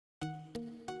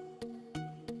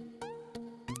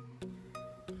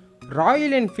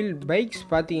Royal Enfield bikes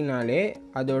பார்த்தீங்கனாலே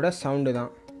அதோட sound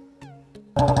தான்.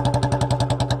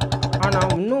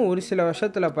 ஆனால் இன்னும் ஒரு சில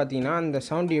வருஷத்தில் பார்த்தீங்கன்னா அந்த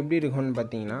சவுண்டு எப்படி இருக்கும்னு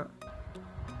பார்த்தீங்கன்னா,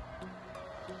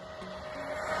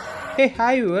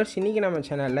 ஹாய் வியூவர்ஸ், இன்றைக்கி நம்ம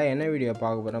சேனலில் என்ன வீடியோ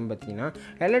பார்க்க போகிறோம் பார்த்தீங்கன்னா,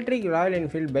 எலக்ட்ரிக் ராயல்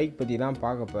என்ஃபீல்ட் பைக் பற்றி தான்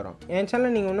பார்க்க போகிறோம். என்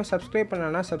சேனல் நீங்கள் இன்னும் சப்ஸ்கிரைப்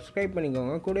பண்ணனா சப்ஸ்கிரைப்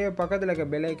பண்ணிக்கோங்க. கூடவே பக்கத்தில் இருக்க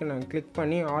பெல் ஐக்கனை கிளிக்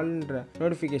பண்ணி ஆல்ன்ற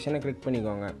நோட்டிஃபிகேஷனை கிளிக்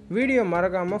பண்ணிக்கோங்க. வீடியோ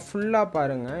மறக்காமல் ஃபுல்லாக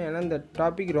பாருங்கள், ஏன்னா இந்த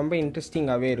டாபிக் ரொம்ப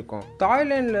இன்ட்ரெஸ்டிங்காகவே இருக்கும்.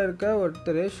 தாய்லாண்டில் இருக்க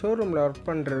ஒருத்தர் ஷோரூமில் ஒர்க்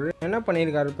பண்ணுறது என்ன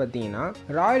பண்ணியிருக்காரு பார்த்தீங்கன்னா,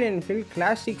 ராயல் என்ஃபீல்ட்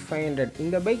கிளாசிக் 500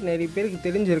 இந்த பைக் நிறைய பேருக்கு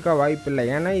தெரிஞ்சிருக்க வாய்ப்பு இல்லை,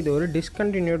 ஏன்னா இது ஒரு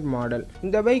டிஸ்கண்டினியூட் மாடல்.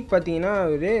 இந்த பைக் பார்த்தீங்கன்னா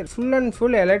ஒரு ஃபுல் அண்ட்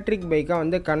ஃபுல் எலக்ட்ரிக் பைக்காக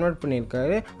வந்து கன்வெர்ட்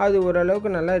பண்ணியிருக்காரு. அது ஓரளவுக்கு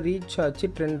நல்லா ரீச் ஆச்சு,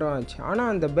 ட்ரெண்டும் ஆச்சு. ஆனால்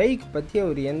அந்த பைக் பற்றி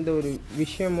அவர் எந்த ஒரு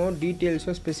விஷயமோ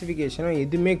டீட்டெயில்ஸோ ஸ்பெசிஃபிகேஷனோ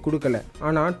எதுவுமே கொடுக்கல.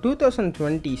 ஆனால்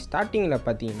 2020 ஸ்டார்டிங்கில்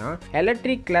பார்த்தீங்கன்னா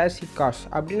எலக்ட்ரிக் கிளாசிக் கார்ஸ்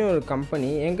அப்படின்னு ஒரு கம்பெனி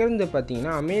எங்கேருந்து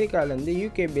பார்த்தீங்கன்னா அமெரிக்காவிலேருந்து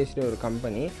UK பேஸ்டு ஒரு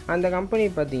கம்பெனி. அந்த கம்பெனி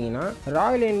பார்த்தீங்கன்னா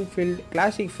ராயல் என்ஃபீல்ட்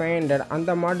கிளாசிக் 500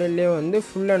 அந்த மாடல்லே வந்து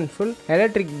full and full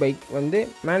electric bike வந்து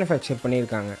மேனுஃபேக்சர்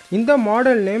பண்ணியிருக்காங்க. இந்த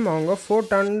மாடல் நேம் அவங்க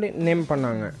Photon நேம்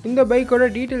பண்ணாங்க. இந்த பைக்கோட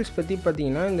டீட்டெயில்ஸ் பற்றி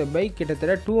பார்த்தீங்கன்னா, இந்த பைக்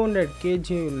கிட்டத்தட்ட 200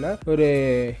 kg உள்ள ஒரு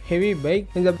ஹெவி பைக்.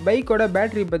 இந்த பைக்கோட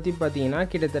பேட்டரி பற்றி பார்த்தீங்கன்னா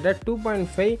கிட்டத்தட்ட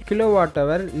 2.5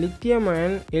 kWh lithium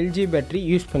ion LG battery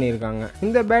use பண்ணியிருக்காங்க.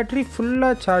 இந்த பேட்டரி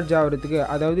ஃபுல்லாக சார்ஜ் ஆகிறதுக்கு,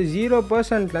 அதாவது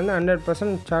 0%லேருந்து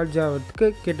 100% சார்ஜ் ஆகிறதுக்கு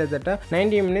கிட்டத்தட்ட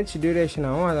 90 minutes டியூரேஷன்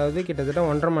ஆகும், அதாவது கிட்டத்தட்ட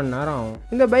 1.5 மணி நேரம் ஆகும்.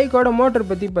 இந்த பைக்கோட மோட்டர்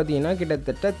பற்றி பார்த்தீங்கன்னா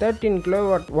கிட்டத்தட்ட 13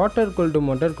 kW வாட்டர் கூல்டு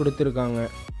மோட்டர் கொடுத்துருக்காங்க.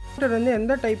 மோட்டர் வந்து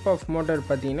எந்த டைப் ஆஃப் மோட்டர்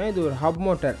பார்த்தீங்கன்னா, இது ஒரு ஹப்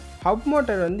மோட்டர். ஹப்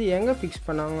மோட்டர் வந்து எங்கே ஃபிக்ஸ்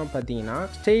பண்ணாங்க பார்த்தீங்கன்னா,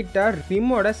 ஸ்ட்ரெயிட்டாக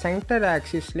ரிம்மோட சென்டர்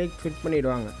ஆக்சிஸ்லேயே ஃபிட்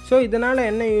பண்ணிடுவாங்க. ஸோ இதனால்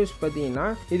என்ன யூஸ் பார்த்தீங்கன்னா,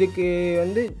 இதுக்கு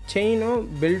வந்து செயினோ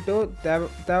பெல்ட்டோ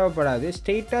தேவைப்படாது.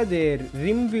 ஸ்ட்ரெயிட்டாக இது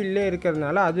ரிம் வீல்லே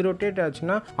இருக்கிறதுனால அது ரொட்டேட்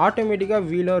ஆச்சுன்னா ஆட்டோமேட்டிக்காக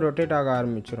வீலும் ரொட்டேட் ஆக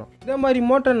ஆரம்பிச்சிடும். இதே மாதிரி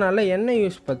மோட்டர்னால என்ன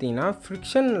யூஸ் பார்த்தீங்கன்னா,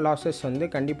 ஃப்ரிக்ஷன் லாஸஸ் வந்து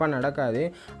கண்டிப்பாக நடக்காது.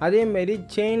 அதேமாரி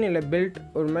செயின் இல்லை பெல்ட்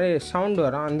ஒரு மாதிரி சவுண்ட்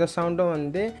வரும், அந்த சவுண்டும்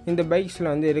வந்து இந்த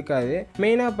பைக்ஸில் வந்து இருக்காது.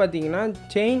 மெயினாக பார்த்தீங்கன்னா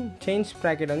செயின்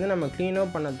ஸ்ப்ராக்கெட் வந்து நம்ம க்ளீனோ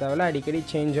பண்ண தேவையில்ல, அடிக்கடி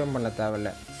சேஞ்சும் பண்ண தேவையில்ல.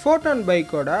 Photon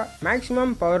பைக்கோட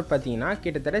மேக்ஸிமம் பவர் பார்த்தீங்கன்னா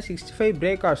கிட்டத்தட்ட 65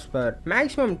 break horse power.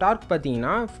 Maximum dark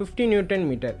பார்த்தீங்கன்னா 50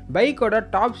 Nm. பைக்கோட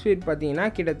டாப் ஸ்பீட் பார்த்தீங்கன்னா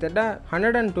கிட்டத்தட்ட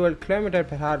 112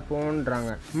 km/h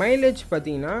போன்றாங்க. மைலேஜ்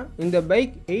பார்த்தீங்கன்னா இந்த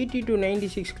பைக் 80 to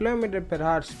 96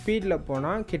 km/h ஸ்பீடில்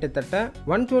போனால் கிட்டத்தட்ட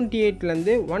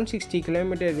 128லேருந்து 160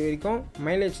 km வரைக்கும்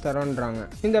மைலேஜ் தரோன்றாங்க.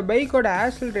 இந்த பைக்கோட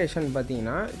ஆக்சிலரேஷன்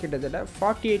பார்த்தீங்கன்னா கிட்டத்தட்ட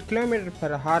 48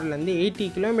 km/hலேருந்து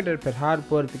 80 km/h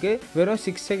போகிறதுக்கு வெறும்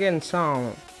 6 seconds தான்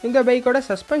ஆகும். இந்த பைக்கோட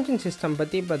சஸ்பென்ஷன் சிஸ்டம்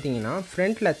பற்றி பார்த்தீங்கன்னா,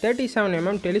 ஃப்ரண்ட்டில் 37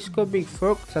 mm telescopic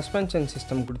fork suspension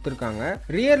system கொடுத்துருக்காங்க.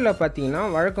 ரியரில் பார்த்தீங்கன்னா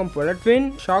வழக்கம் போல் ட்வின்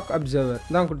ஷாக் அப்சர்வர்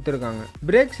தான் கொடுத்துருக்காங்க.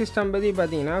 பிரேக் சிஸ்டம் பற்றி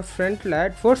பார்த்தீங்கன்னா, ஃப்ரண்ட்டில்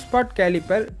 4 spot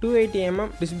calliper 280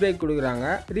 mm disc brake கொடுக்குறாங்க.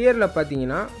 ரியரில்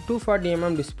பார்த்தீங்கன்னா 240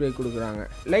 mm டிஸ்க் பிரேக் கொடுக்குறாங்க.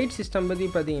 லைட் சிஸ்டம் பற்றி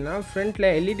பார்த்தீங்கன்னா, ஃப்ரண்ட்டில்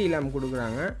LED லேம்ப்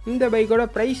கொடுக்குறாங்க. இந்த பைக்கோட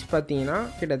ப்ரைஸ் பார்த்தீங்கன்னா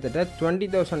கிட்டத்தட்ட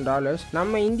 $20,000.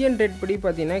 நம்ம இந்தியன் ரேட் படி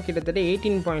பார்த்தீங்கன்னா கிட்டத்தட்ட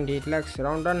 18.8 lakhs,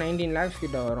 ரவுண்டாக 19 lakhs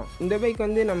கிட்ட வரும். இந்த பைக்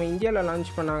வந்து நம்ம இந்தியாவில் லான்ச்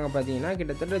பண்ணாங்க பார்த்தீங்கன்னா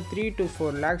கிட்டத்தட்ட 3 to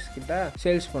 4 lakhs கிட்ட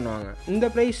சேல்ஸ் பண்ணுவாங்க. இந்த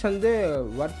ப்ரைஸ் வந்து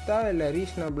வர்த்தா இல்லை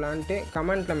ரீசனபிளான்ட்டு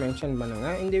கமெண்ட்டில் மென்ஷன்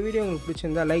பண்ணுங்கள். இந்த வீடியோ உங்களுக்கு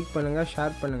பிடிச்சிருந்தா லைக் பண்ணுங்கள்,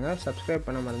 ஷேர் பண்ணுங்கள், சப்ஸ்கிரைப்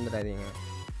பண்ண மறந்துடாதீங்க.